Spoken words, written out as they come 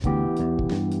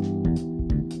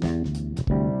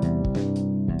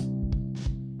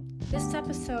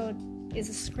is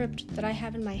a script that I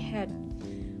have in my head.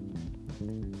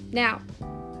 Now,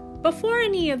 before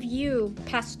any of you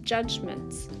pass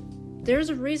judgments, there's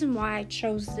a reason why I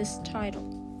chose this title.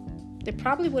 It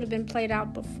probably would have been played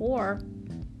out before,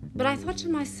 but I thought to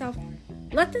myself,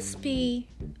 let this be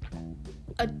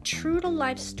a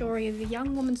true-to-life story of a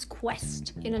young woman's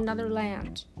quest in another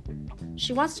land.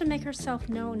 She wants to make herself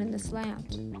known in this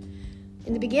land.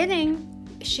 In the beginning,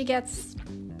 she gets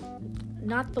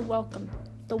not the welcome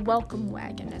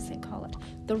wagon, as they call it,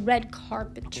 the red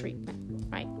carpet treatment,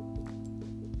 right?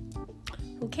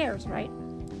 Who cares, right?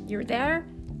 You're there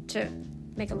to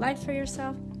make a life for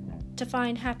yourself, to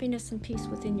find happiness and peace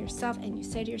within yourself, and you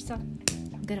say to yourself,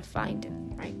 I'm gonna find it,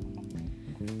 right?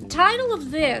 The title of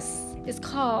this is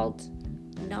called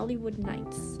Nollywood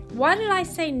Nights. Why did I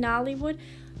say Nollywood?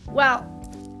 Well,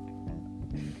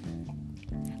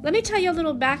 let me tell you a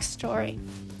little backstory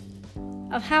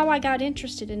of how I got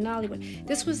interested in Nollywood.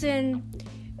 This was in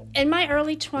my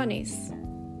early 20s.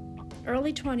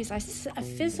 I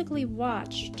physically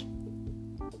watched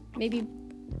in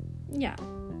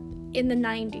the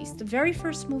 90s. The very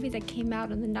first movie that came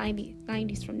out in the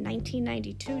 90s, from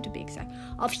 1992 to be exact,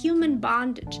 of Human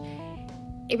Bondage.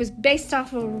 It was based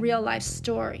off of a real-life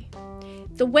story.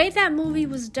 The way that movie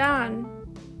was done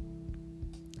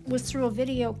was through a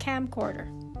video camcorder,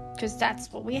 because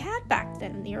that's what we had back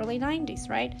then in the early 90s,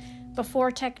 right?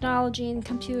 Before technology and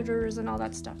computers and all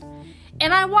that stuff.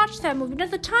 And I watched that movie. But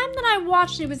at the time that I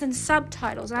watched it, it was in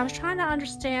subtitles. And I was trying to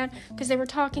understand, because they were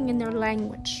talking in their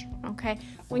language, okay?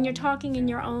 When you're talking in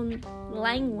your own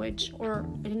language or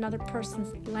in another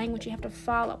person's language, you have to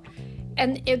follow.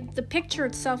 And the picture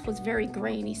itself was very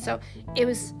grainy. So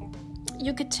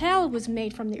you could tell it was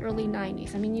made from the early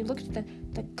 90s. I mean, you looked at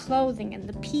the clothing and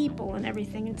the people and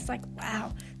everything, and it's like,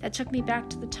 wow, that took me back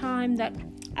to the time that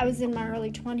I was in my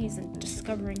early 20s and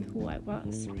discovering who I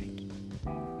was, right?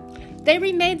 They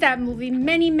remade that movie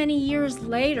many, many years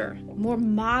later, more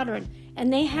modern,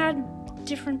 and they had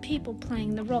different people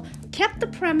playing the role. Kept the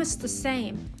premise the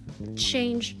same,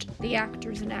 changed the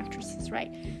actors and actresses,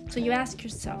 right? So you ask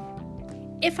yourself,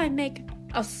 if I make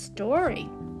a story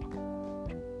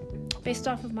based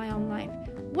off of my own life,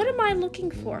 what am I looking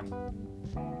for?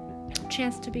 A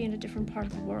chance to be in a different part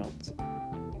of the world.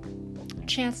 A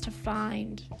chance to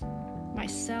find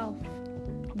myself.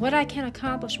 What I can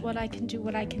accomplish, what I can do,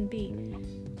 what I can be.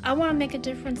 I want to make a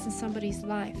difference in somebody's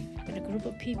life, in a group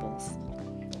of people's.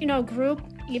 A group,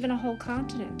 even a whole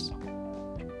continent.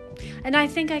 And I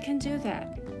think I can do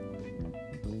that.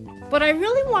 What I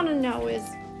really want to know is,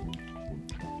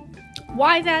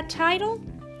 why that title?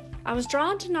 I was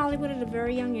drawn to Nollywood at a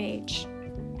very young age.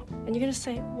 And you're going to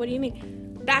say, what do you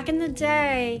mean? Back in the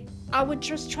day, I would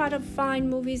just try to find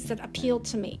movies that appealed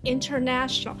to me,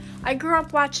 international. I grew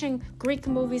up watching Greek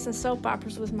movies and soap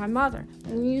operas with my mother,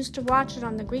 and we used to watch it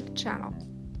on the Greek channel.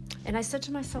 And I said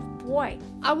to myself, boy,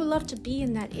 I would love to be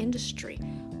in that industry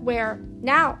where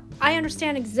now I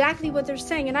understand exactly what they're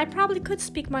saying, and I probably could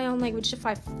speak my own language if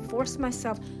I forced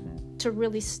myself to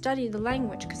really study the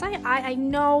language, because I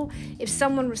know if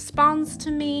someone responds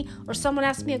to me or someone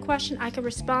asks me a question, I can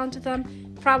respond to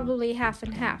them probably half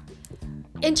and half.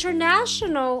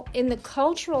 International in the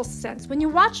cultural sense, when you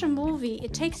watch a movie,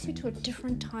 it takes you to a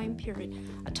different time period,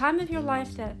 a time of your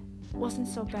life that wasn't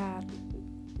so bad.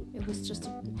 It was just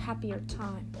a happier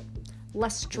time,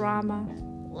 less drama,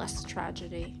 less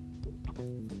tragedy.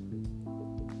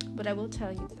 But I will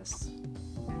tell you this.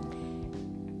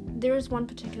 There is one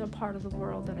particular part of the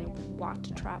world that I want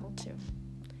to travel to,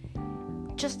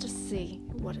 just to see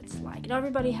what it's like.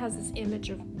 Everybody has this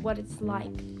image of what it's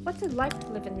like. What's it like to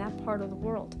live in that part of the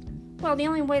world? Well, the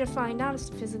only way to find out is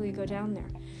to physically go down there.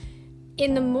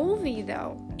 In the movie,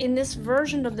 though, in this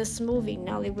version of this movie,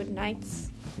 Nollywood Nights,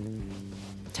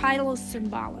 title is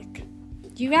symbolic.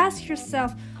 You ask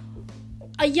yourself,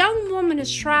 a young woman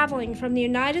is traveling from the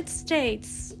United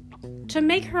States to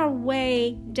make her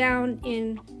way down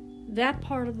in that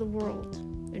part of the world,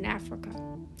 in Africa.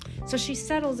 So she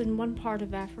settles in one part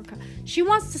of Africa. She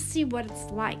wants to see what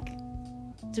it's like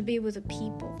to be with the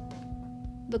people,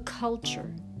 the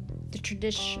culture, the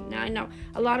tradition. Now, I know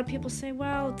a lot of people say,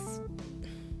 well,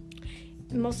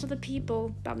 most of the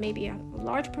people, about maybe a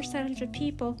large percentage of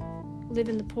people, live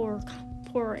in the poorer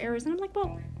areas. And I'm like,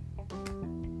 well,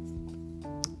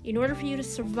 in order for you to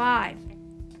survive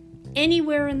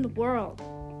anywhere in the world,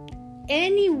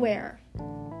 anywhere,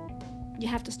 you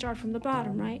have to start from the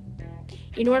bottom, right?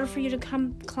 In order for you to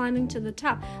come climbing to the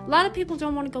top. A lot of people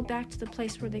don't want to go back to the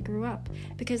place where they grew up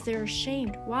because they're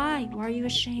ashamed. Why? Why are you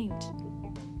ashamed?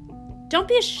 Don't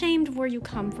be ashamed of where you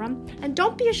come from, and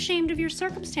don't be ashamed of your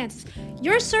circumstances.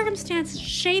 Your circumstances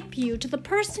shape you to the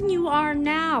person you are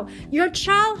now. Your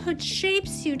childhood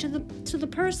shapes you to the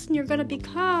person you're going to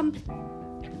become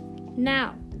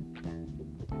now.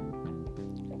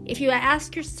 If you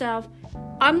ask yourself,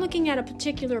 I'm looking at a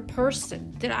particular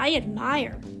person that I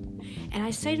admire, and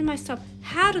I say to myself,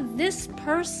 how did this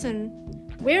person,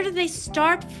 where did they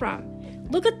start from?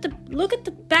 Look at the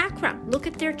background. Look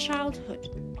at their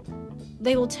childhood.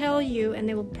 They will tell you, and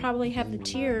they will probably have the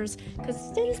tears,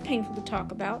 because it is painful to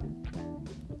talk about.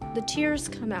 The tears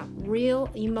come out, real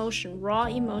emotion, raw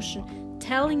emotion,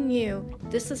 telling you,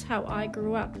 this is how I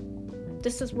grew up.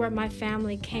 This is where my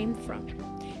family came from.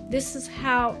 This is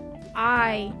how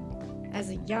I,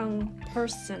 as a young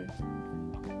person,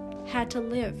 had to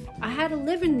live. I had to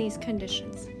live in these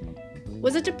conditions.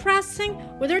 Was it depressing?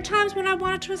 Were there times when I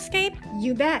wanted to escape?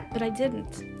 You bet, but I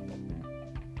didn't.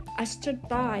 I stood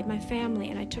by my family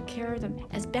and I took care of them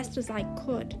as best as I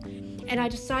could. And I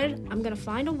decided I'm going to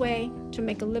find a way to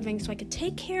make a living so I could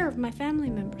take care of my family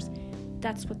members.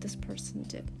 That's what this person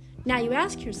did. Now you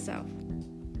ask yourself,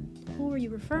 who are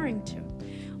you referring to?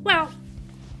 Well,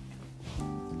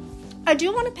 I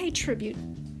do want to pay tribute,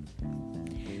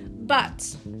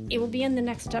 but it will be in the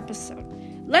next episode.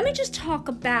 Let me just talk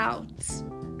about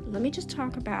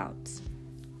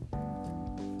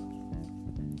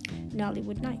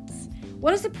Nollywood Nights.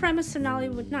 What is the premise of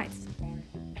Nollywood Nights?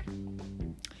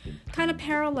 Kind of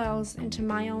parallels into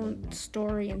my own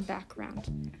story and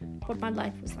background, what my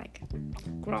life was like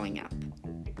growing up.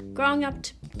 Growing up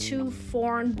to two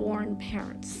foreign-born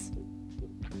parents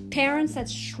that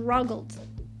struggled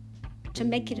to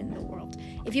make it in the world.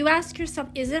 If you ask yourself,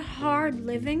 is it hard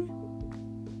living?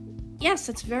 Yes,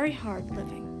 it's very hard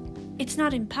living. It's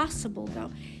not impossible,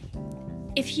 though.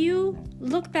 If you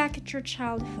look back at your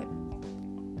childhood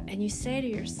and you say to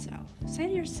yourself,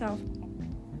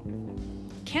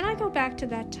 can I go back to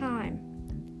that time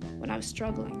when I was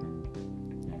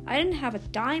struggling? I didn't have a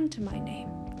dime to my name.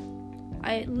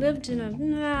 I lived in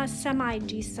a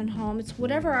semi-decent home. It's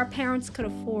whatever our parents could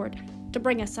afford to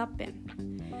bring us up in.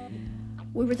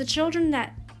 We were the children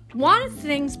that wanted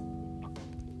things.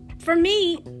 For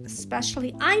me,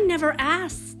 especially, I never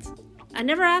asked. I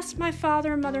never asked my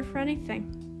father and mother for anything,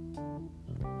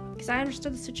 because I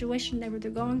understood the situation they were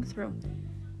going through.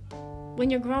 When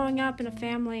you're growing up in a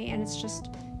family and it's just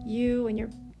you and your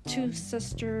two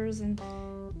sisters and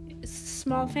it's a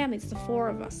small family, it's the four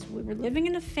of us. We were living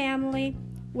in a family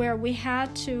where we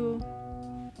had to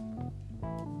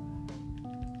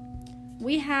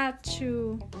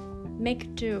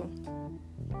make do.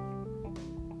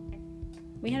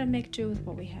 We had to make do with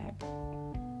what we had.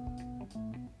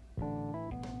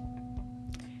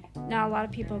 Now, a lot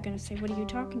of people are going to say, what are you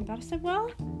talking about? I said,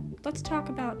 well, let's talk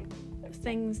about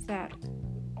things that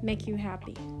make you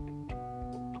happy.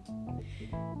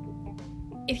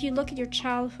 If you look at your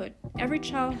childhood, every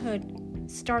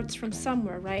childhood starts from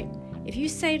somewhere, right? If you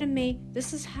say to me,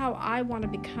 this is how I want to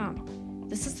become,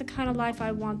 this is the kind of life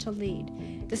I want to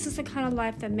lead, this is the kind of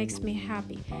life that makes me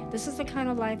happy, this is the kind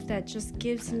of life that just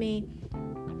gives me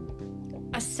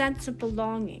a sense of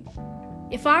belonging.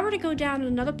 If I were to go down in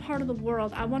another part of the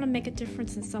world, I want to make a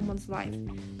difference in someone's life.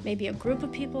 Maybe a group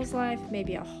of people's life,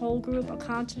 maybe a whole group, a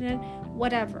continent,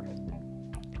 whatever.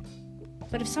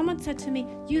 But if someone said to me,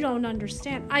 you don't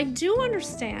understand, I do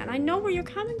understand. I know where you're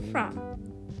coming from.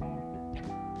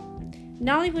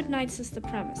 Nollywood Nights is the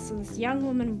premise. So this young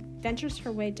woman ventures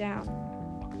her way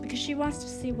down because she wants to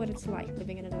see what it's like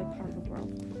living in another part of the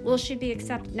world. Will she be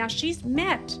accepted? Now, she's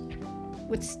met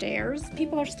with stares.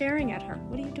 People are staring at her.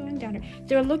 What are you doing down here?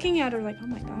 They're looking at her like, oh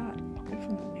my God, you're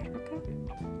from America?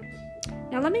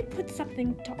 Now let me put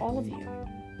something to all of you.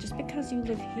 Just because you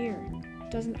live here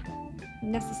doesn't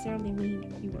necessarily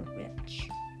mean you are rich.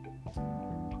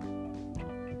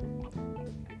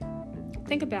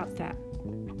 Think about that.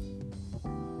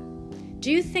 Do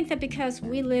you think that because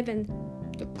we live in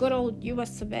the good old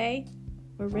US of A,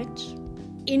 we're rich?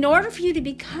 In order for you to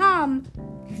become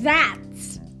that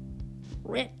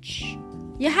rich,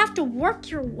 you have to work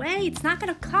your way. It's not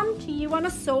going to come to you on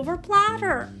a silver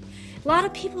platter. A lot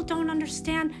of people don't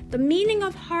understand the meaning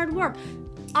of hard work.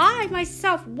 I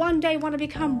myself one day want to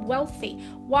become wealthy.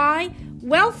 Why?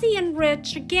 Wealthy and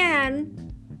rich,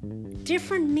 again,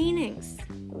 different meanings.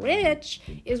 Rich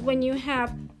is when you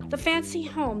have the fancy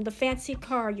home, the fancy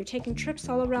car, you're taking trips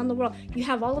all around the world. You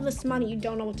have all of this money, you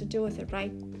don't know what to do with it,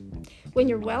 right? When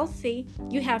you're wealthy,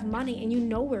 you have money and you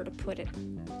know where to put it.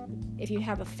 If you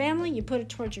have a family, you put it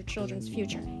towards your children's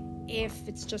future. If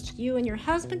it's just you and your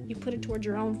husband, you put it towards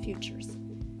your own futures.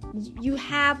 You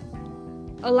have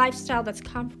a lifestyle that's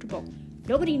comfortable.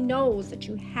 Nobody knows that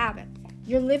you have it.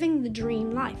 You're living the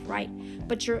dream life, right?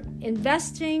 But you're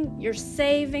investing, you're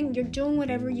saving, you're doing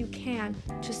whatever you can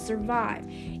to survive.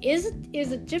 Is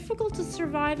it difficult to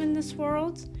survive in this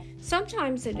world?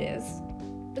 Sometimes it is.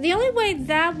 But the only way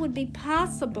that would be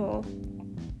possible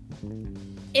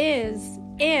is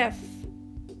if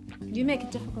you make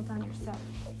it difficult on yourself.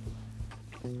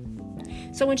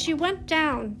 So when she went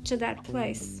down to that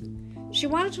place, she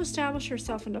wanted to establish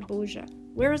herself in Abuja.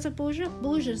 Where is Abuja?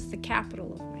 Abuja is the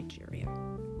capital of Nigeria.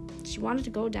 She wanted to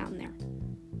go down there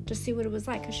to see what it was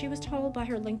like, because she was told by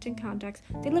her LinkedIn contacts,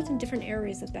 they lived in different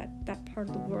areas of that part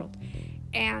of the world.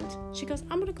 And she goes,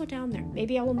 I'm going to go down there.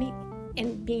 Maybe I will meet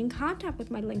and be in contact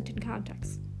with my LinkedIn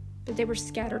contacts. But they were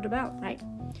scattered about, right?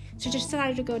 So she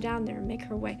decided to go down there and make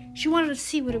her way. She wanted to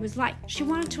see what it was like. She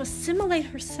wanted to assimilate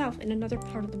herself in another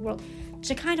part of the world,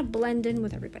 to kind of blend in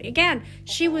with everybody. Again,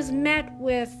 she was met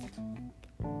with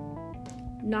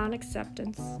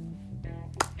non-acceptance.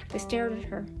 They stared at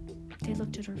her. They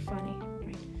looked at her funny,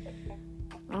 right?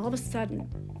 All of a sudden,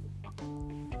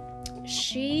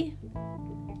 she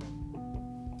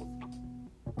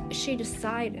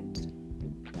decided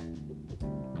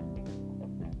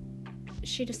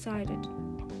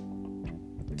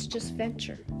to just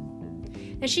venture.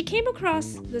 And she came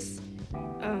across this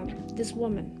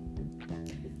woman,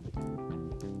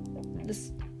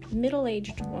 this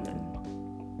middle-aged woman,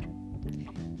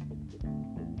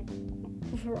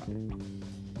 who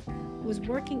was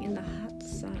working in the hot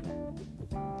sun.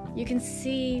 You can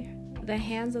see the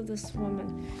hands of this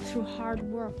woman through hard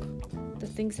work, the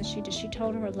things that she did. She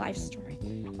told her life story.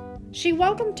 She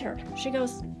welcomed her. She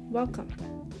goes, welcome.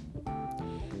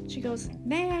 She goes,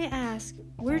 may I ask,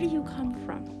 where do you come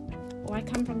from? Oh, I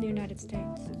come from the United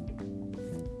States.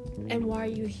 And why are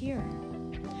you here?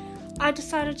 I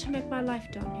decided to make my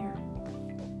life down here.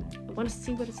 I want to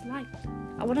see what it's like.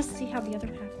 I want to see how the other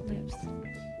half lives.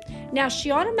 Now,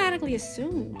 she automatically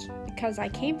assumed, because I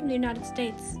came from the United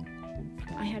States,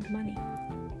 I had money.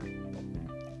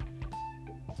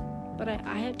 But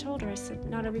I had told her, I said,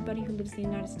 not everybody who lives in the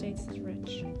United States is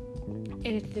rich. And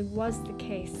if it was the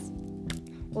case,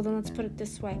 well, then let's put it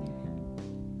this way.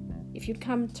 If you'd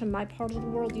come to my part of the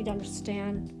world, you'd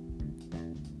understand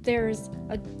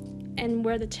and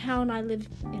where the town I live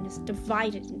in is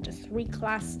divided into 3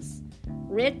 classes: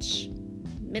 rich,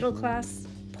 middle class,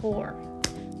 poor.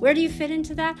 Where do you fit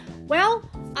into that? Well,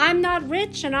 I'm not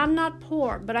rich and I'm not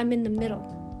poor, but I'm in the middle.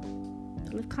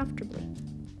 I live comfortably.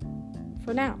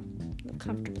 For now, live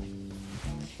comfortably.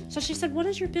 So she said, what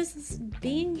is your business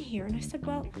being here? And I said,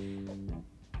 well,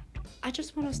 I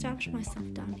just want to establish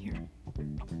myself down here.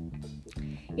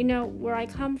 You know, where I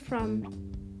come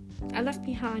from, I left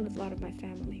behind a lot of my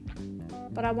family,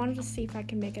 but I wanted to see if I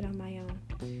can make it on my own.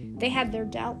 They had their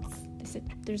doubts. They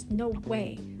said, there's no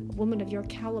way a woman of your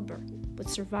caliber would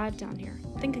survive down here.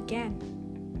 Think again.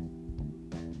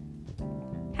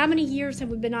 How many years have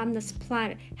we been on this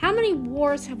planet? How many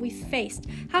wars have we faced?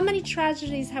 How many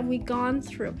tragedies have we gone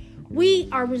through? We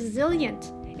are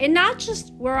resilient. And not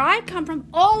just where I come from,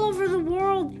 all over the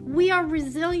world, we are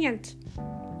resilient.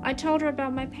 I told her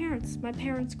about my parents. My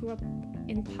parents grew up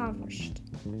impoverished.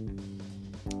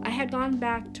 I had gone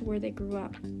back to where they grew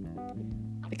up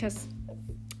because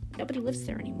nobody lives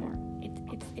there anymore.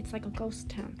 It's like a ghost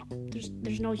town.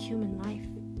 There's no human life.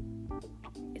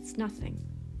 It's nothing.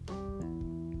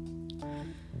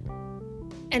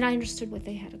 And I understood what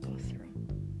they had to go through.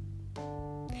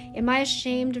 Am I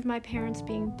ashamed of my parents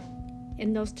being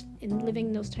in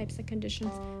living those types of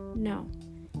conditions? No.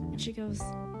 And she goes,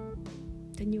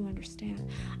 then you understand.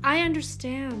 I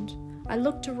understand. I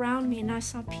looked around me and I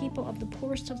saw people of the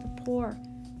poorest of the poor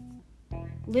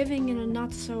living in a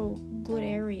not so good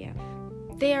area.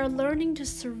 They are learning to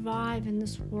survive in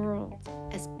this world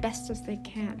as best as they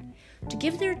can, to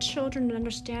give their children an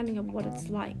understanding of what it's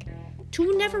like,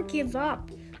 to never give up,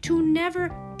 to never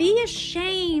be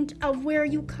ashamed of where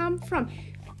you come from.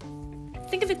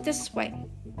 Think of it this way.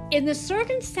 In the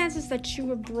circumstances that you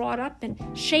were brought up in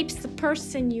shapes the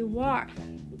person you are.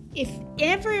 If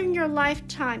ever in your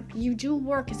lifetime you do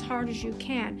work as hard as you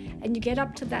can and you get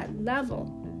up to that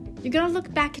level, you're going to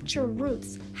look back at your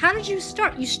roots. How did you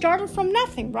start? You started from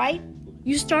nothing, right?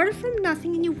 You started from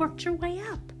nothing and you worked your way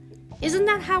up. Isn't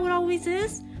that how it always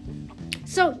is?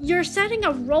 So you're setting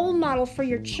a role model for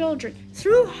your children.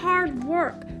 Through hard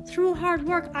work,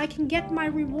 I can get my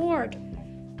reward.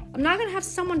 I'm not going to have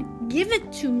someone give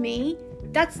it to me.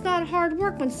 That's not hard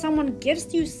work. When someone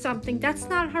gives you something, that's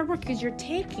not hard work because you're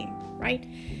taking, right?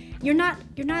 You're not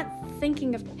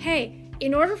thinking of, hey,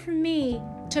 in order for me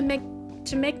to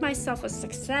make myself a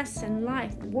success in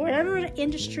life, whatever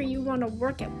industry you want to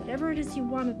work at, whatever it is you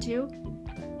want to do,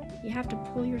 You have to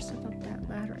pull yourself up that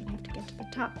ladder and you have to get to the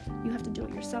top. You have to do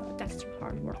it yourself, but that's through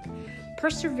hard work.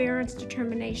 Perseverance,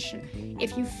 determination.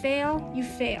 If you fail, you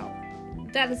fail.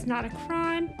 That is not a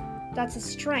crime. That's a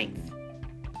strength.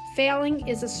 Failing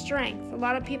is a strength. A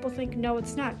lot of people think, no,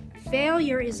 it's not.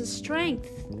 Failure is a strength.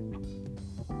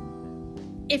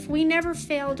 If we never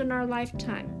failed in our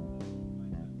lifetime,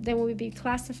 then we would be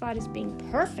classified as being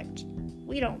perfect.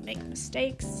 We don't make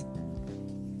mistakes.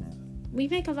 We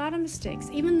make a lot of mistakes.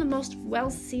 Even the most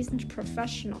well-seasoned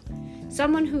professional,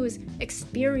 someone who is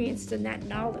experienced in that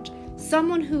knowledge,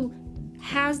 someone who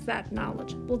has that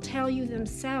knowledge will tell you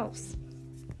themselves.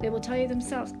 They will tell you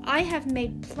themselves, I have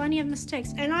made plenty of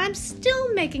mistakes, and I'm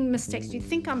still making mistakes. Do you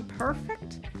think I'm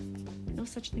perfect? No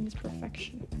such thing as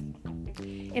perfection.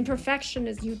 And perfection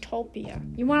is utopia.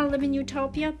 You want to live in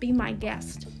utopia? Be my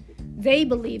guest. They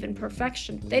believe in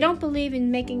perfection. They don't believe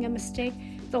in making a mistake.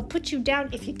 They'll put you down.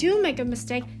 If you do make a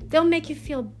mistake, they'll make you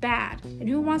feel bad. And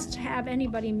who wants to have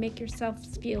anybody make yourself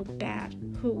feel bad?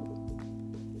 Who?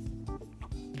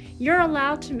 You're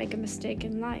allowed to make a mistake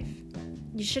in life.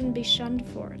 You shouldn't be shunned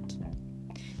for it.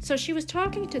 So she was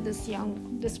talking to this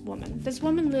woman. This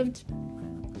woman lived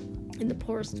in the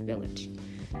poorest village.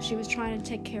 She was trying to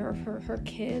take care of her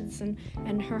kids and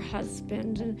her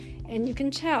husband. And you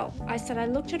can tell. I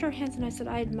looked at her hands and I said,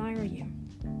 I admire you.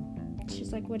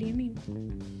 She's like, what do you mean?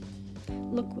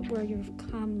 Look where you've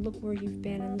come, look where you've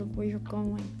been, and look where you're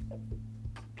going.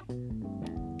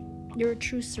 You're a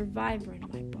true survivor in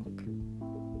my book.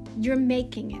 You're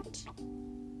making it.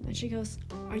 And she goes,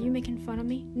 are you making fun of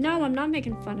me? No, I'm not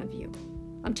making fun of you.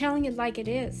 I'm telling it like it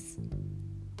is.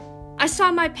 I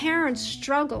saw my parents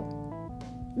struggle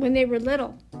when they were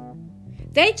little.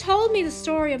 They told me the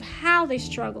story of how they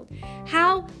struggled,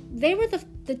 how they were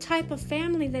the type of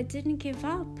family that didn't give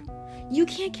up. You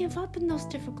can't give up in those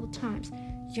difficult times.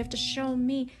 You have to show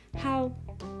me how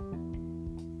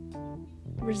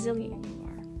resilient you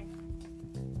are.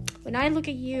 When I look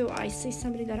at you, I see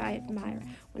somebody that I admire.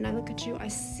 When I look at you, I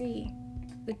see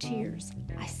the tears.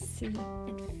 I see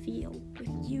and feel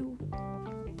with you.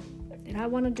 And I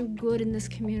want to do good in this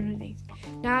community.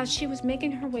 Now, she was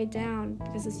making her way down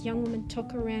because this young woman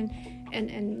took her in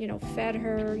and fed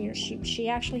her. She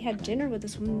actually had dinner with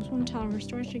this woman. This woman telling her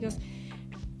story. She goes,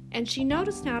 and she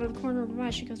noticed now out of the corner of her eye,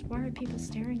 she goes, why are people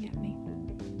staring at me?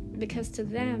 Because to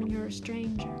them, you're a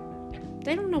stranger.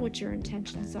 They don't know what your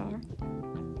intentions are.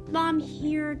 Well, I'm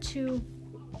here to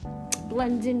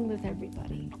blend in with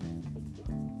everybody.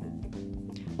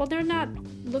 Well, they're not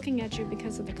looking at you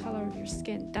because of the color of your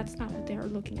skin. That's not what they're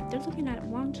looking at. They're looking at it,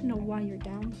 wanting to know why you're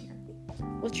down here.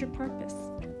 What's your purpose?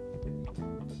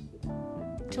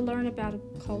 To learn about a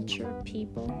culture,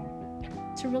 people,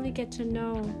 to really get to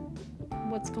know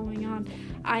what's going on.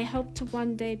 I hope to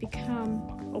one day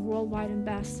become a worldwide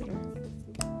ambassador.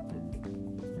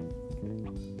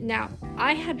 Now,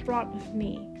 I had brought with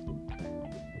me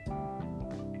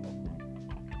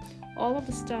all of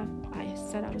the stuff I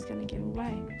said I was going to give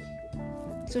away.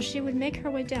 So she would make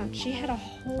her way down. She had a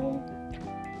whole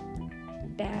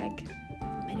bag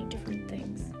of many different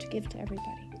things to give to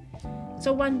everybody.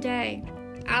 So one day,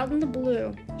 out in the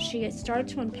blue, she had started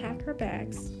to unpack her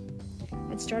bags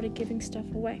and started giving stuff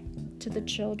away to the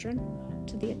children,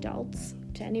 to the adults,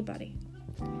 to anybody.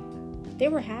 They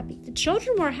were happy. The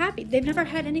children were happy. They've never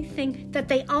had anything that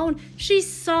they own. She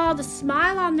saw the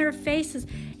smile on their faces,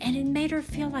 and it made her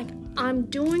feel like, I'm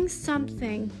doing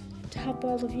something to help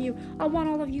all of you. I want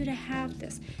all of you to have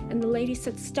this. And the lady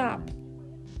said, stop.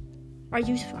 Are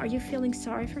you feeling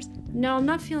sorry for us? No, I'm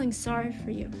not feeling sorry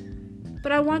for you.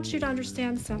 But I want you to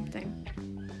understand something.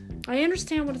 I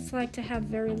understand what it's like to have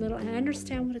very little, and I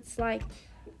understand what it's like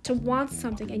to want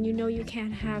something and you know you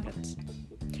can't have it.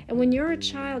 And when you're a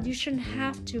child, you shouldn't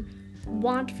have to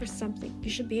want for something. You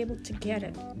should be able to get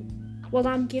it. Well,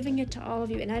 I'm giving it to all of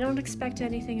you, and I don't expect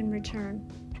anything in return.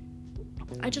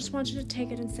 I just want you to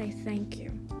take it and say thank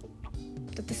you.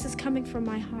 That this is coming from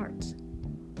my heart.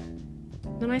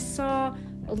 When I saw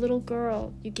a little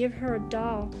girl, you give her a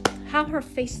doll, how her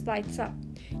face lights up.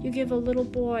 You give a little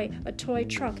boy a toy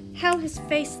truck, how his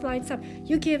face lights up.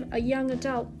 You give a young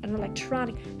adult an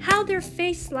electronic, how their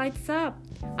face lights up.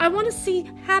 I want to see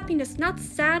happiness, not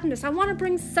sadness. I want to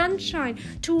bring sunshine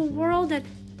to a world that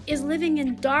is living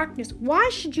in darkness. Why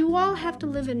should you all have to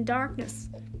live in darkness?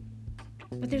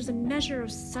 But there's a measure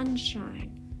of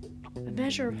sunshine, a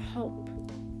measure of hope,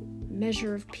 a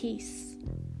measure of peace.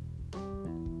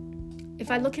 If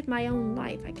I look at my own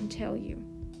life, I can tell you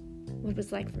what it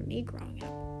was like for me growing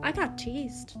up. I got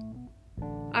teased.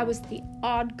 I was the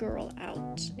odd girl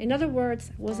out. In other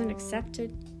words, I wasn't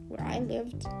accepted where I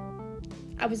lived.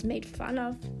 I was made fun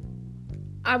of.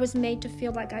 I was made to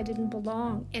feel like I didn't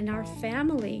belong, and our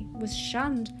family was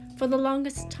shunned for the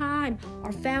longest time.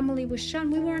 Our family was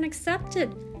shunned. We weren't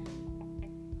accepted.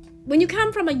 When you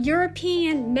come from a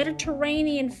European,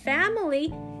 Mediterranean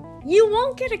family, you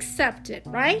won't get accepted,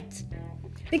 right?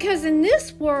 Because in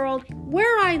this world,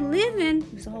 where I live in,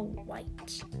 it was all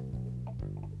white.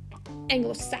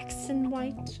 Anglo-Saxon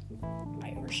white,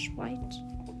 Irish white.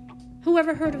 Who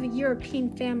ever heard of a European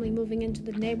family moving into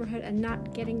the neighborhood and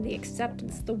not getting the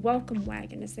acceptance, the welcome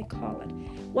wagon, as they call it?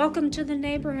 Welcome to the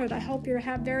neighborhood. I hope you're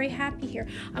very happy here.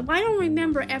 I don't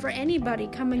remember ever anybody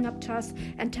coming up to us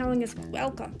and telling us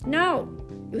welcome. No,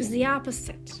 it was the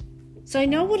opposite. So I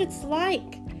know what it's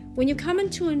like. When you come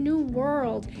into a new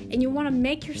world and you want to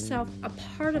make yourself a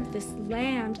part of this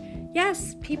land,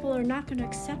 yes, people are not going to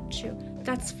accept you.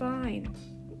 That's fine.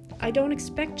 I don't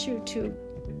expect you to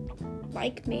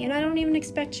like me, and I don't even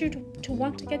expect you to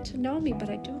want to get to know me, but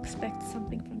I do expect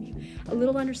something from you. A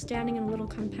little understanding and a little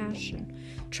compassion.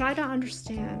 Try to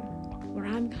understand where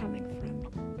I'm coming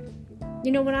from.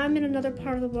 You know, when I'm in another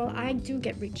part of the world, I do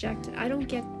get rejected. I don't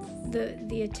get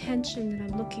the attention that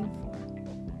I'm looking for.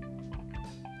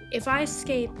 If I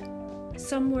escape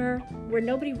somewhere where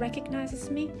nobody recognizes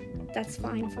me, that's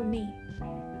fine for me.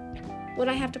 Would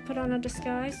I have to put on a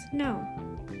disguise? No.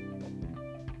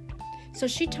 So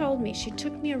she told me, she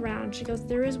took me around. She goes,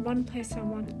 there is one place I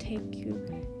want to take you,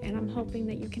 and I'm hoping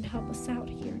that you can help us out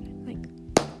here. And I'm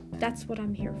like, that's what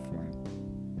I'm here for.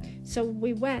 So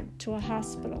we went to a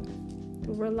hospital.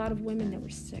 There were a lot of women that were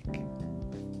sick.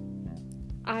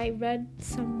 I read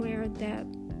somewhere that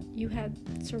you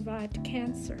had survived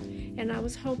cancer, and I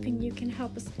was hoping you can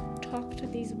help us talk to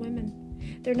these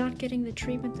women. They're not getting the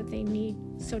treatment that they need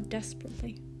so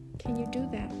desperately. Can you do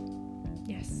that?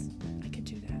 Yes, I could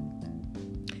do that.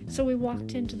 So we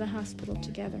walked into the hospital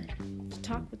together to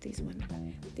talk with these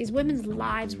women. These women's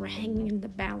lives were hanging in the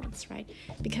balance, right?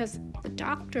 Because the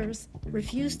doctors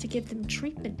refused to give them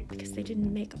treatment because they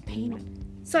didn't make a payment.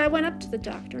 So I went up to the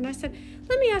doctor and I said,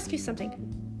 let me ask you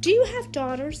something. Do you have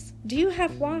daughters? Do you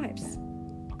have wives?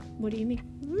 What do you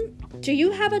mean? Do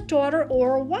you have a daughter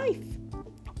or a wife?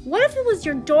 What if it was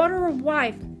your daughter or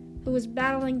wife who was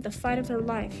battling the fight of their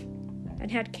life and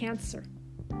had cancer?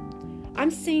 I'm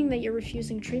seeing that you're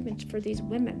refusing treatment for these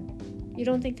women. You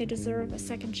don't think they deserve a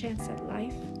second chance at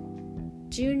life?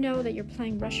 Do you know that you're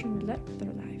playing Russian roulette with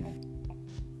their life?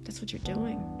 That's what you're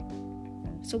doing.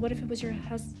 So what if it was your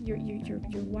husband, your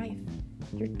wife,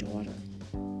 your daughter?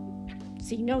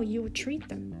 So you know you would treat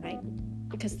them, right?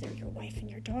 Because they're your wife and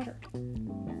your daughter.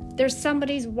 There's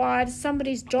somebody's wives,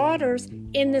 somebody's daughters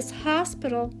in this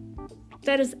hospital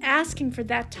that is asking for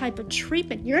that type of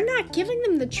treatment. You're not giving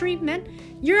them the treatment.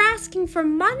 You're asking for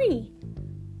money.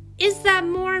 Is that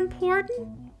more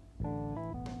important?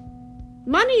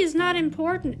 Money is not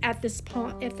important at this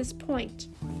point.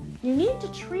 You need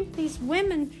to treat these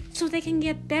women so they can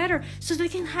get better, so they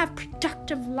can have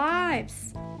productive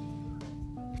lives.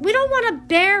 We don't want to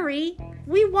bury.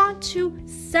 We want to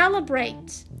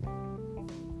celebrate.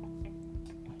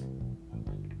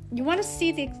 You want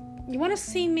to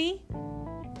see me?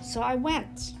 So I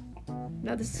went.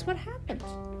 Now this is what happened.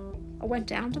 I went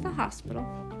down to the hospital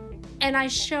and I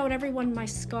showed everyone my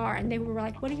scar, and they were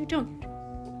like, what are you doing?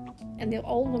 And the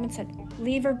old woman said,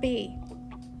 leave her be.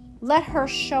 Let her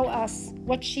show us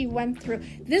what she went through.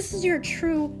 This is your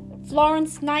true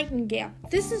Florence Nightingale.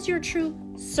 This is your true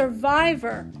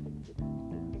survivor.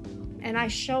 And I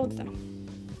showed them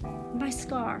my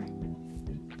scar.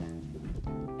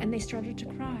 And they started to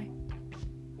cry.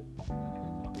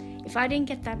 If I didn't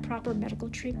get that proper medical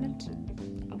treatment,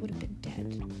 I would have been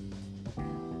dead.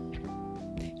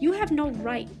 You have no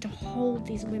right to hold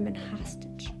these women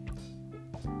hostage.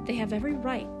 They have every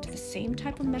right to the same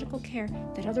type of medical care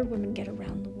that other women get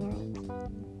around the world.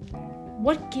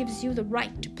 What gives you the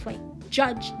right to play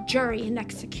judge, jury, and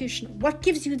executioner? What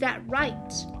gives you that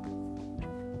right?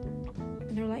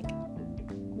 And they're like,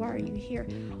 why are you here?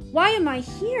 Why am I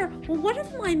here? Well, one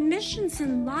of my missions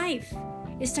in life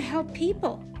is to help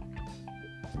people.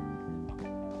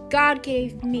 God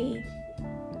gave me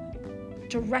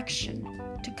direction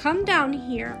to come down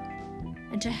here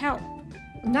and to help.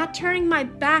 I'm not turning my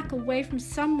back away from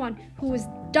someone who is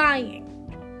dying.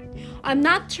 I'm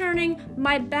not turning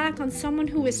my back on someone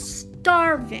who is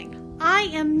starving. I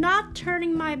am not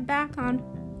turning my back on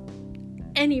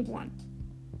anyone.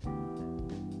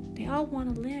 They all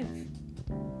want to live.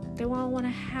 They all want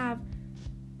to have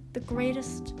the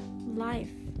greatest life.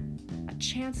 A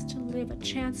chance to live, a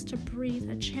chance to breathe,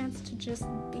 a chance to just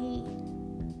be.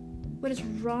 What is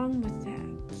wrong with that?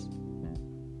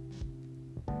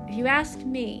 If you ask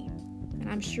me, and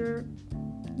I'm sure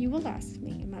you will ask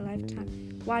me in my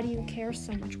lifetime, Why do you care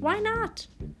so much? Why not?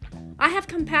 I have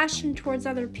compassion towards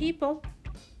other people.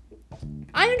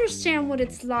 I understand what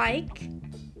it's like.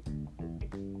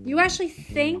 You actually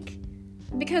think,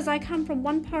 because I come from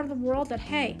one part of the world, that,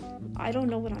 hey, I don't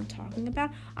know what I'm talking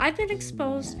about. I've been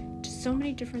exposed to so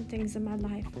many different things in my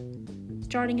life,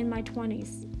 starting in my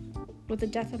 20s with the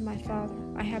death of my father.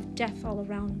 I have death all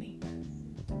around me.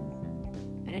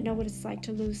 And I know what it's like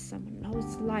to lose someone. I know what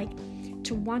it's like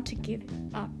to want to give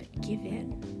up and give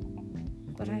in.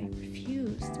 But I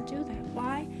refuse to do that.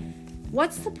 Why?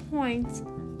 What's the point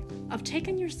of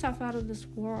taking yourself out of this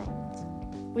world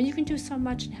when you can do so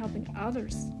much in helping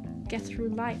others get through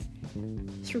life,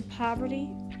 through poverty,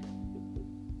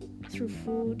 through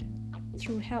food,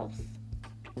 through health,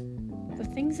 the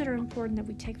things that are important that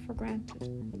we take for granted.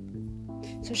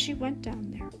 So she went down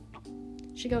there.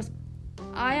 She goes,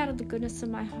 I, out of the goodness of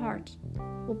my heart,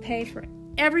 will pay for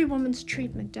every woman's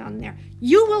treatment down there.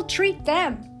 You will treat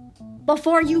them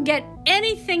before you get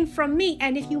anything from me.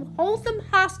 And if you hold them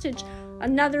hostage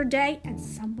another day and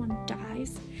someone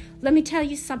dies, let me tell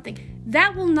you something.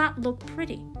 That will not look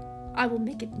pretty. I will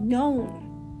make it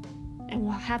known and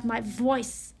will have my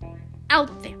voice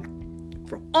out there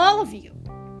for all of you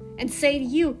and say to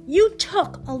you, you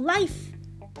took a life.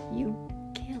 You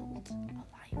killed a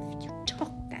life. You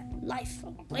took that life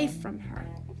away from her.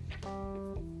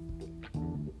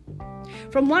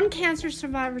 From one cancer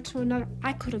survivor to another,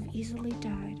 I could have easily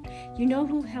died. You know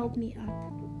who held me up?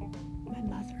 My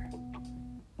mother.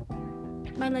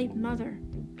 My late mother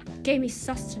gave me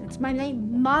sustenance. My late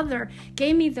mother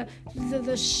gave me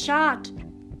the shot.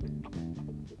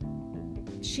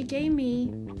 She gave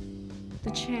me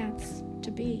the chance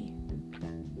to be.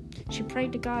 She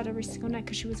prayed to God every single night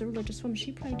because she was a religious woman.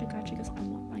 She prayed to God. She goes, I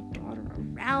want my daughter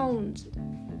around.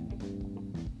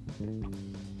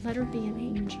 Let her be an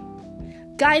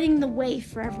angel, guiding the way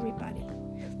for everybody.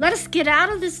 Let us get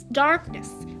out of this darkness.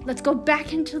 Let's go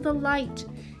back into the light.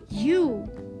 You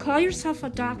call yourself a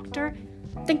doctor.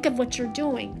 Think of what you're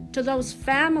doing to those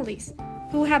families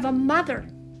who have a mother,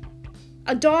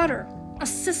 a daughter, a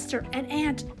sister, an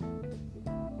aunt.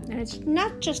 And it's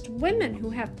not just women who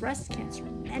have breast cancer.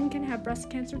 Men can have breast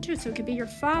cancer too. So it could be your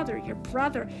father, your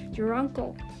brother, your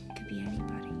uncle. It could be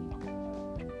anybody.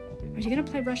 Are you going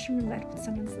to play Russian roulette with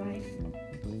someone's life?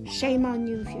 Shame on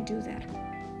you if you do that.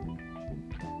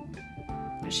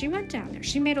 Now, she went down there.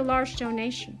 She made a large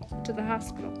donation to the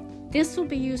hospital. This will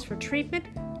be used for treatment,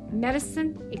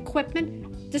 medicine,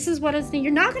 equipment. This is what is needed.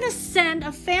 You're not going to send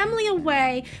a family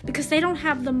away because they don't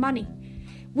have the money.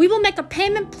 We will make a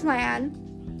payment plan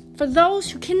for those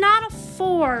who cannot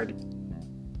afford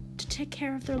to take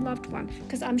care of their loved one,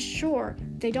 because I'm sure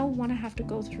they don't want to have to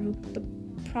go through the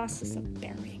process of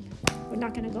burying. We're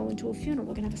not going to go into a funeral.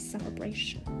 We're going to have a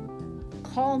celebration.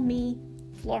 Call me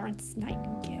Florence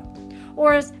Nightingale.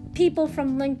 Or as people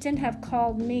from LinkedIn have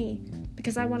called me,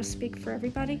 because I want to speak for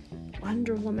everybody,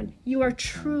 Wonder Woman. You are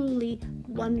truly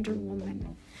Wonder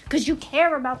Woman, because you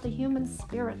care about the human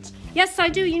spirit. Yes, I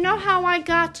do. You know how I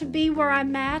got to be where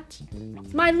I'm at?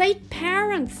 My late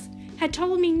parents had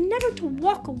told me never to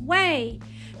walk away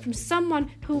from someone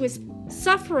who is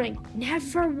suffering.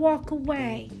 Never walk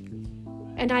away.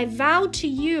 And I vow to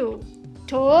you,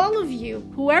 to all of you,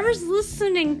 whoever's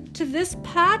listening to this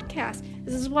podcast,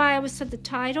 this is why I was said the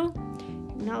title,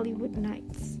 Nollywood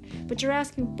Nights. But you're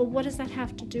asking, but what does that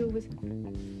have to do with?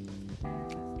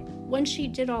 When she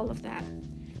did all of that,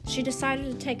 she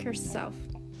decided to take herself.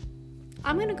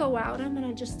 I'm going to go out. I'm going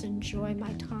to just enjoy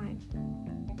my time.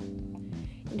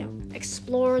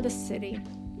 Explore the city.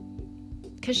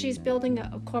 Because she's building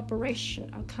a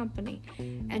corporation, a company.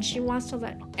 And she wants to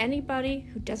let anybody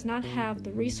who does not have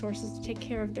the resources to take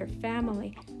care of their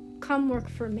family come work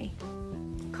for me.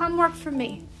 Come work for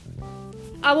me.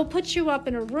 I will put you up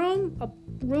in a room,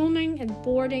 rooming and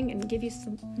boarding, and give you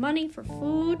some money for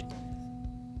food.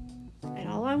 And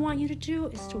all I want you to do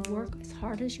is to work as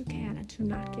hard as you can and to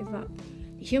not give up.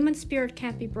 The human spirit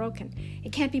can't be broken.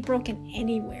 It can't be broken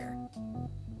anywhere.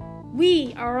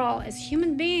 We are all, as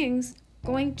human beings,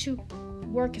 going to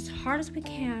work as hard as we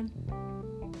can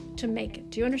to make it.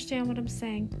 Do you understand what I'm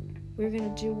saying? We're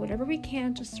going to do whatever we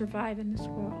can to survive in this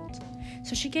world.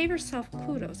 So she gave herself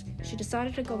kudos. She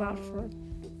decided to go out for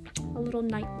a little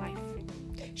nightlife.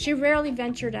 She rarely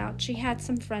ventured out. She had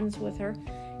some friends with her.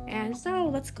 And so,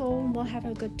 let's go and we'll have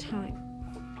a good time.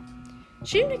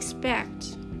 She didn't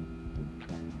expect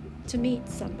to meet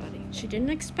somebody. She didn't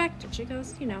expect it. She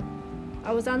goes,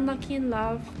 I was unlucky in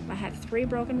love. I had 3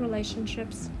 broken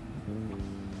relationships.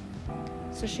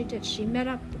 So she did. She met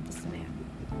up with this man.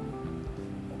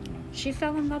 She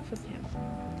fell in love with him.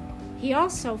 He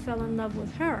also fell in love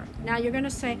with her. Now you're going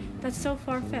to say, that's so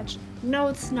far-fetched. No,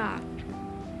 it's not.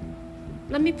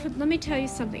 Let me tell you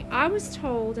something. I was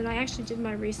told, and I actually did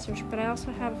my research, but I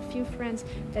also have a few friends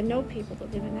that know people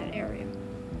that live in that area.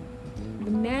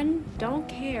 The men don't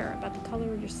care about the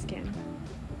color of your skin.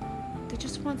 They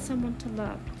just want someone to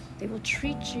love. They will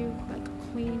treat you like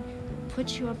a queen,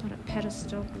 put you up on a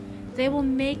pedestal. They will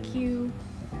make you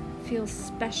feel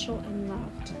special and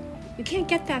loved. You can't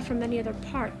get that from any other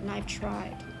part, and I've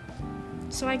tried.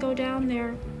 So I go down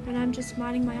there, and I'm just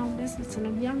minding my own business, and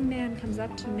a young man comes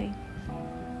up to me.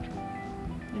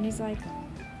 And he's like,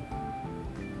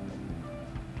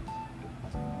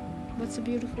 what's a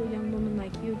beautiful young woman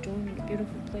like you doing in a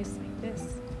beautiful place like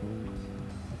this?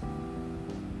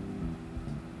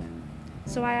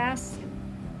 So I asked him,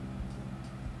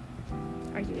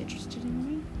 are you interested in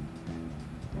me?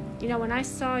 You know, when I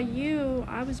saw you,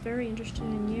 I was very interested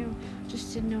in you.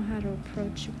 Just didn't know how to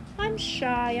approach you. I'm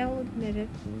shy, I'll admit it.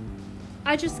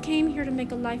 I just came here to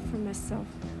make a life for myself,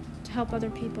 to help other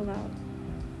people out.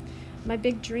 My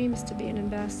big dream is to be an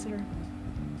ambassador,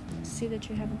 to see that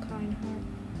you have a kind heart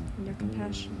and you're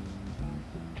compassionate.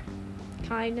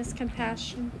 Kindness,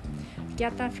 compassion,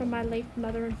 get that from my late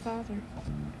mother and father.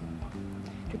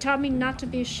 They taught me not to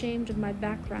be ashamed of my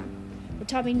background. They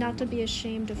taught me not to be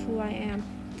ashamed of who I am.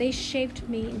 They shaped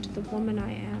me into the woman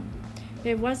I am. If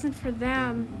it wasn't for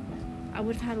them, I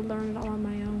would have had to learn it all on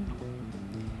my own.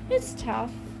 It's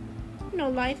tough. You know,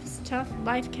 life is tough.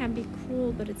 Life can be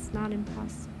cruel, but it's not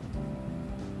impossible.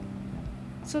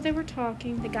 So they were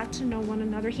talking. They got to know one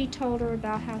another. He told her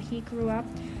about how he grew up.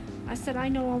 I said, I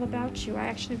know all about you. I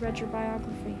actually read your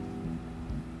biography.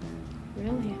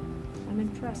 Really? I'm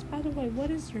impressed. By the way,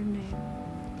 what is your name?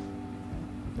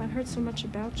 I've heard so much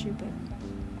about you, but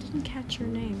didn't catch your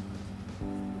name.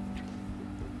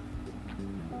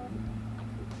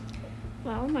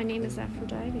 Well, my name is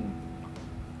Aphrodite.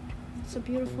 It's a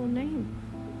beautiful name.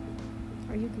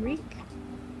 Are you Greek?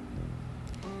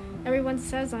 Everyone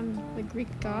says I'm the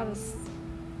Greek goddess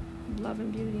of love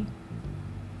and beauty.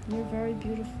 You're very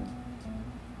beautiful.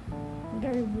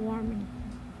 Very warm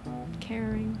and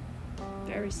caring.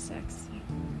 Very sexy.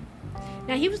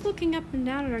 Now, he was looking up and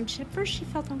down at her, and at first she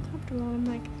felt uncomfortable. I'm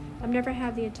like, I've never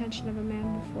had the attention of a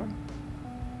man before.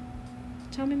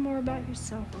 Tell me more about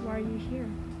yourself. Why are you here?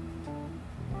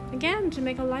 Again, to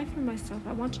make a life for myself.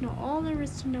 I want to know all there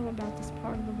is to know about this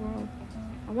part of the world.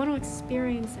 I want to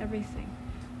experience everything.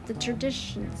 The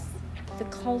traditions, the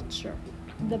culture,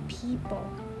 the people.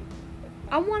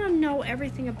 I want to know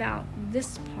everything about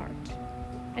this part.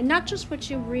 And not just what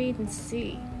you read and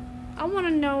see. I want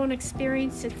to know and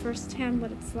experience it firsthand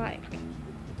what it's like.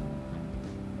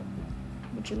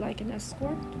 Would you like an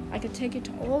escort? I could take you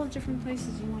to all the different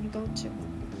places you want to go to.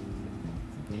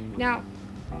 Now,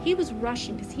 he was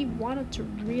rushing because he wanted to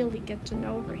really get to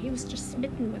know her. He was just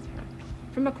smitten with her.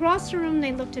 From across the room,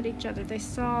 they looked at each other. They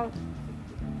saw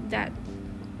that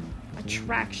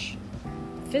attraction,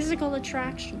 physical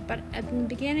attraction. But at the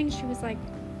beginning, she was like,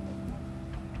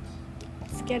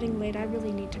 it's getting late. I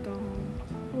really need to go home.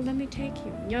 Well, let me take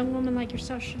you. A young woman like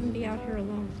yourself shouldn't be out here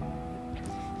alone.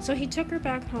 So he took her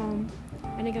back home,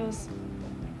 and he goes,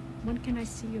 when can I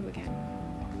see you again?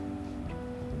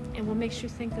 And what makes you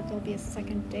think that there'll be a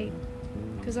second date?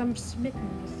 Because I'm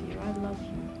smitten with you. I love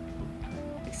you.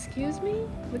 Excuse me?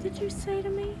 What did you say to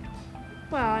me?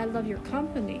 Well, I love your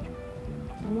company.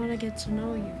 I want to get to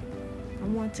know you. I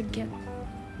want to get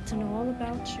to know all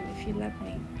about you if you let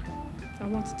me. I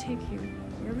want to take you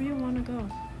wherever you want to go.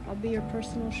 I'll be your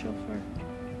personal chauffeur.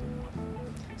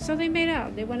 So they made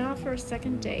out. They went out for a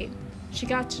second date. She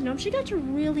got to know him. She got to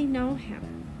really know him.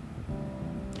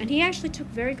 And he actually took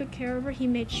very good care of her. He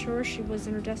made sure she was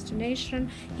in her destination.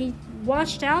 He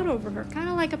watched out over her, kind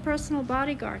of like a personal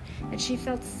bodyguard. And she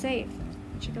felt safe.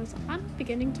 She goes, I'm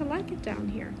beginning to like it down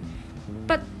here.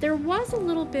 But there was a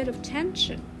little bit of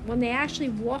tension when they actually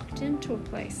walked into a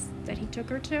place that he took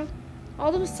her to.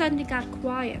 All of a sudden, it got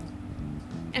quiet.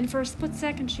 And for a split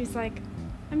second, she's like,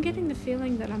 I'm getting the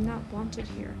feeling that I'm not wanted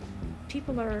here.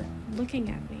 People are looking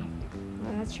at me.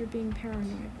 Well, that's your being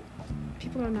paranoid.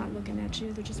 People are not looking at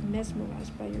you. They're just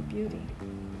mesmerized by your beauty,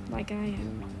 like I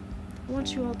am. I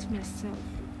want you all to myself.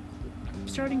 I'm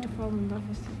starting to fall in love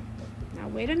with you. Now,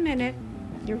 wait a minute.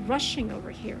 You're rushing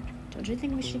over here. Don't you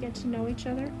think we should get to know each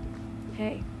other?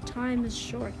 Hey, time is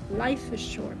short. Life is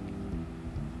short.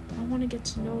 I want to get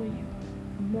to know you,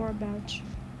 more about you,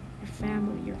 your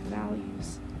family, your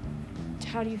values.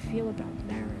 How do you feel about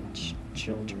marriage,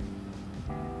 children?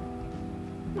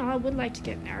 Well, I would like to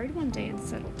get married one day and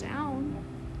settle down.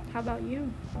 How about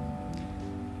you?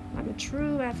 I'm a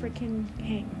true African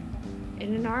king.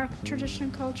 And in our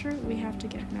traditional culture, we have to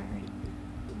get married.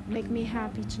 Make me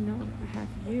happy to know I have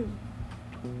you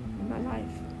in my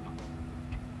life.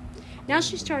 Now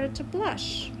she started to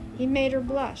blush. He made her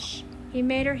blush.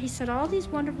 He said all these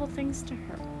wonderful things to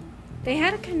her. They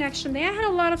had a connection. They had a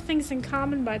lot of things in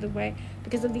common, by the way,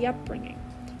 because of the upbringing.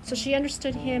 So she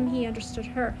understood him, he understood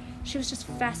her. She was just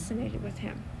fascinated with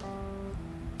him.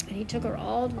 And he took her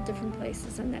all to different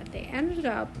places, and that they ended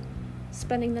up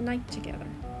spending the night together.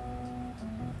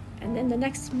 And then the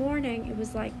next morning, it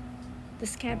was like,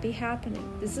 this can't be happening.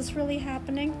 Is this really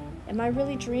happening? Am I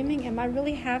really dreaming? Am I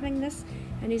really having this?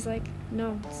 And he's like,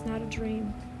 no, it's not a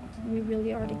dream. We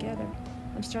really are together.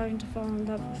 I'm starting to fall in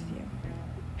love with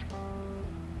you.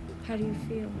 How do you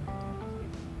feel?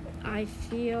 I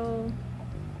feel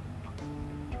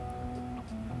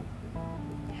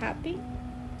happy.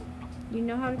 You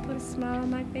know how to put a smile on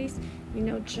my face. You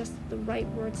know just the right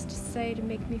words to say to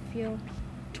make me feel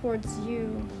towards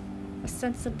you a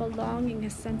sense of belonging, a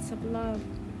sense of love.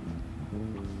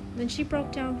 Then she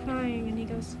broke down crying, and he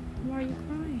goes, why are you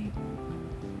crying?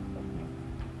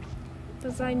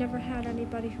 Because I never had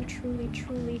anybody who truly,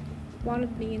 truly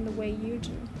wanted me in the way you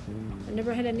do. I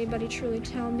never had anybody truly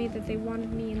tell me that they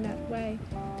wanted me in that way,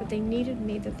 that they needed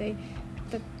me, that they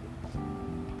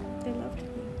loved me.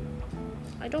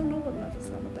 I don't know what love is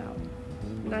all about.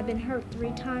 And I've been hurt 3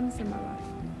 times in my life.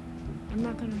 I'm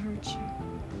not going to hurt you.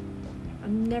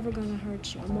 I'm never going to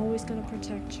hurt you. I'm always going to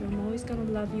protect you. I'm always going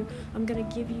to love you. I'm going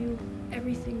to give you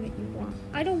everything that you want.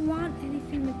 I don't want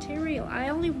anything material. I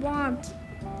only want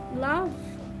love,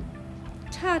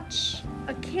 touch,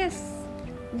 a kiss.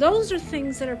 Those are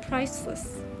things that are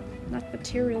priceless, not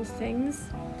material things.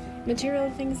 Material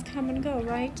things come and go,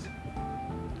 right?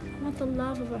 I want the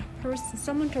love of a person,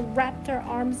 someone to wrap their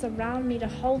arms around me, to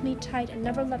hold me tight and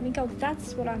never let me go.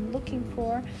 That's what I'm looking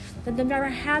for. But I've never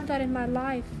had that in my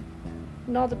life.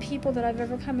 And all the people that I've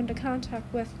ever come into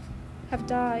contact with have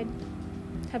died,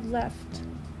 have left.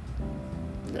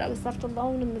 That I was left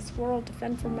alone in this world to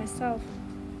fend for myself.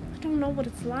 I don't know what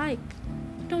it's like.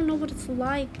 I don't know what it's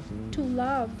like to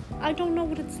love. I don't know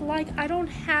what it's like. I don't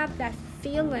have that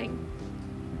feeling.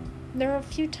 There are a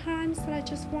few times that I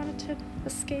just wanted to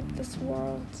escape this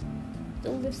world, to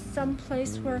live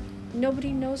someplace where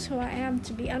nobody knows who I am,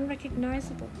 to be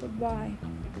unrecognizable. But why?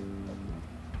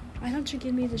 Why don't you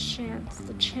give me the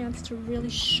chance to really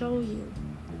show you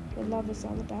what love is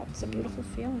all about? It's a beautiful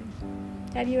feeling.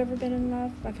 Have you ever been in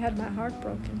love? I've had my heart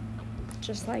broken,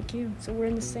 just like you, so we're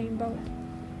in the same boat.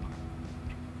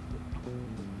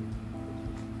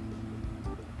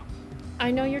 I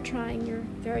know you're trying your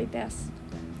very best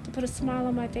to put a smile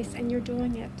on my face, and you're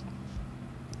doing it.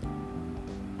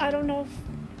 I don't know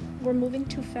if we're moving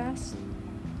too fast.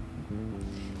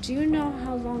 Do you know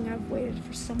how long I've waited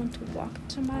for someone to walk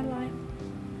into my life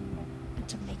and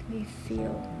to make me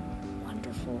feel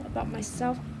wonderful about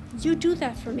myself? You do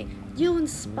that for me. You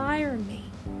inspire me.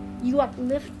 You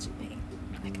uplift me.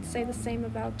 I can say the same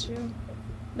about you.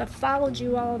 I've followed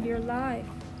you all of your life.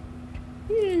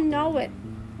 You didn't know it.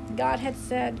 God had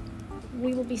said,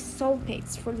 we will be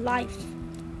soulmates for life.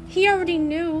 He already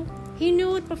knew. He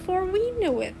knew it before we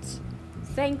knew it.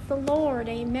 Thank the Lord,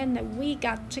 amen, that we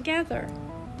got together.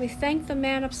 We thank the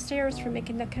man upstairs for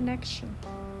making the connection.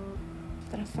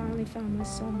 That I finally found my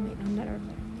soulmate. I'm never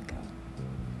letting you go.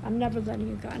 I'm never letting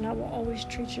you go. And I will always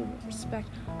treat you with respect.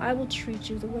 I will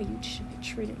treat you the way you should be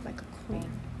treated, like a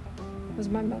queen. Because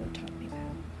my mother taught me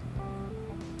that.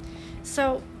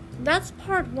 So, that's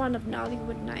part 1 of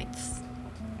Nollywood Nights.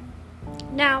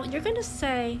 Now, you're going to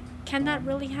say, can that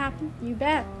really happen? You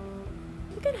bet.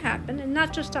 It can happen, and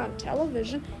not just on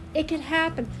television. It can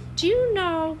happen. Do you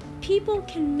know people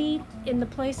can meet in the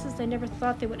places they never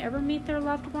thought they would ever meet their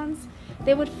loved ones?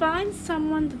 They would find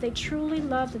someone that they truly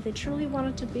loved, that they truly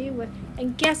wanted to be with,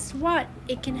 and guess what?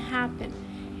 It can happen.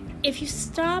 If you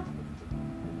stop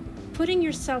putting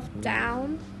yourself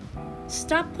down,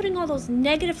 stop putting all those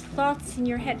negative thoughts in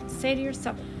your head. Say to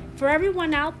yourself, for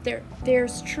everyone out there,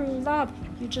 there's true love.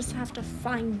 You just have to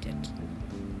find it.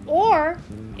 Or,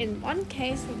 in one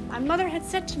case, my mother had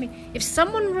said to me, if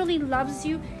someone really loves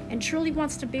you and truly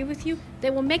wants to be with you, they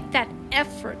will make that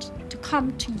effort to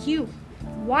come to you.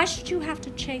 Why should you have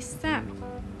to chase them?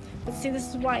 But see, this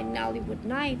is why in Nollywood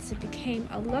Nights, it became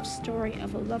a love story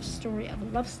of a love story of a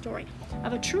love story,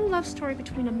 of a true love story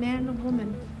between a man and a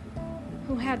woman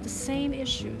who had the same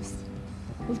issues,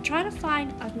 who tried to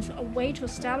find a way to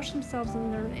establish themselves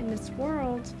in this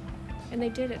world, and they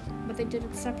did it, but they did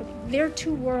it separately. Their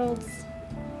 2 worlds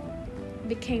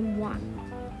became one.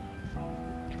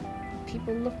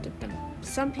 People looked at them.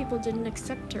 Some people didn't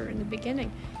accept her in the beginning.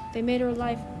 They made her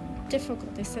life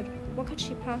difficult. They said, What could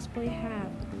she possibly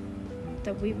have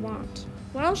that we want?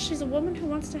 Well, she's a woman who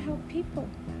wants to help people.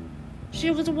 She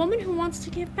was a woman who wants to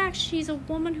give back. She's a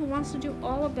woman who wants to do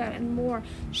all of that and more.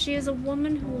 She is a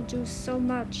woman who will do so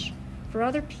much for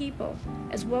other people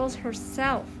as well as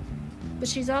herself. But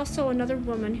she's also another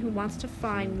woman who wants to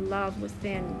find love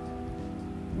within.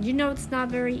 You know, it's not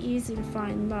very easy to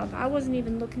find love. I wasn't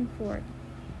even looking for it.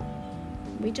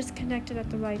 We just connected at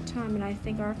the right time, and I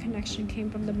think our connection came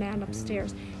from the man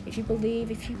upstairs. If you believe,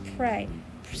 if you pray,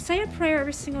 say a prayer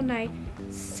every single night.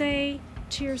 Say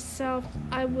to yourself,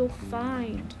 I will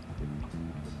find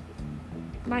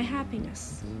my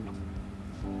happiness.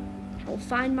 I will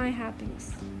find my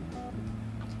happiness.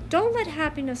 Don't let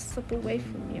happiness slip away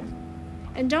from you.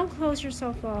 And don't close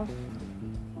yourself off.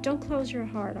 Don't close your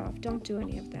heart off. Don't do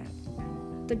any of that.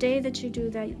 The day that you do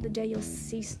that, the day you'll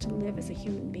cease to live as a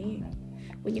human being.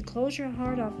 When you close your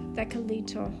heart off, that can lead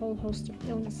to a whole host of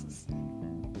illnesses.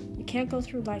 You can't go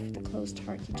through life with a closed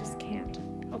heart. You just can't.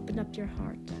 Open up your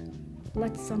heart.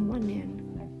 Let someone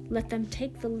in. Let them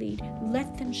take the lead.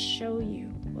 Let them show you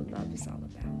what love is all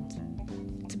about.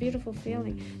 It's a beautiful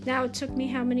feeling. Now, it took me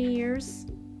how many years?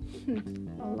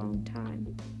 A long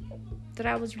time. That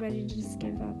I was ready to just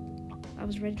give up. I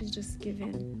was ready to just give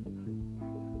in.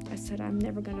 I said, I'm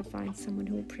never going to find someone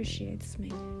who appreciates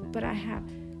me. But I have.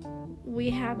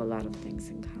 We have a lot of things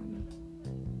in common.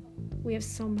 We have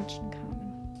so much in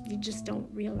common. You just don't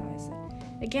realize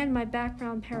it. Again, my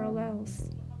background parallels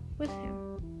with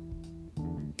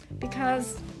him.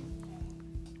 Because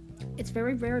it's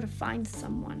very rare to find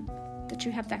someone that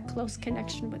you have that close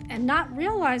connection with and not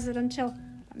realize it until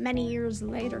many years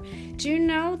later. Do you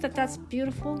know that that's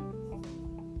beautiful?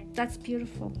 That's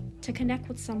beautiful. To connect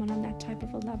with someone on that type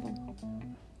of a level.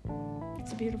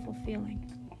 It's a beautiful feeling.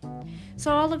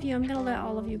 So all of you, I'm going to let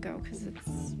all of you go because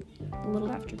it's a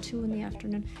little after 2 in the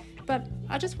afternoon. But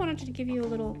I just wanted to give you a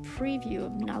little preview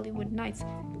of Nollywood Nights.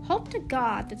 Hope to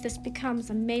God that this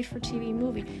becomes a made-for-TV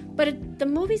movie. But the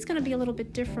movie's going to be a little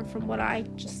bit different from what I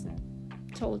just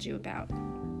told you about.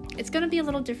 It's going to be a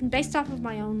little different based off of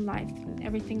my own life and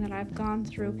everything that I've gone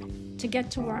through to get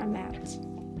to where I'm at.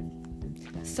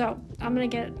 So I'm going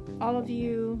to get all of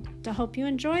you to hope you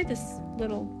enjoy this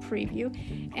little preview.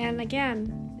 And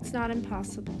again, it's not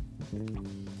impossible.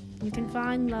 You can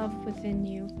find love within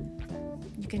you.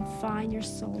 You can find your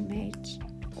soulmate.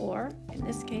 Or, in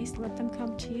this case, let them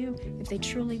come to you. If they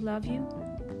truly love you,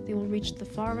 they will reach the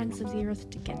far ends of the earth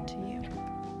to get to you.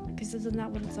 Because isn't that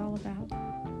what it's all about?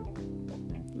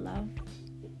 Love,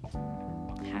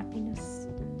 happiness,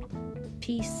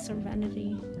 peace,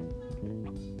 serenity,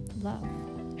 love.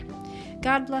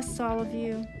 God bless all of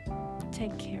you.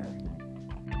 Take care.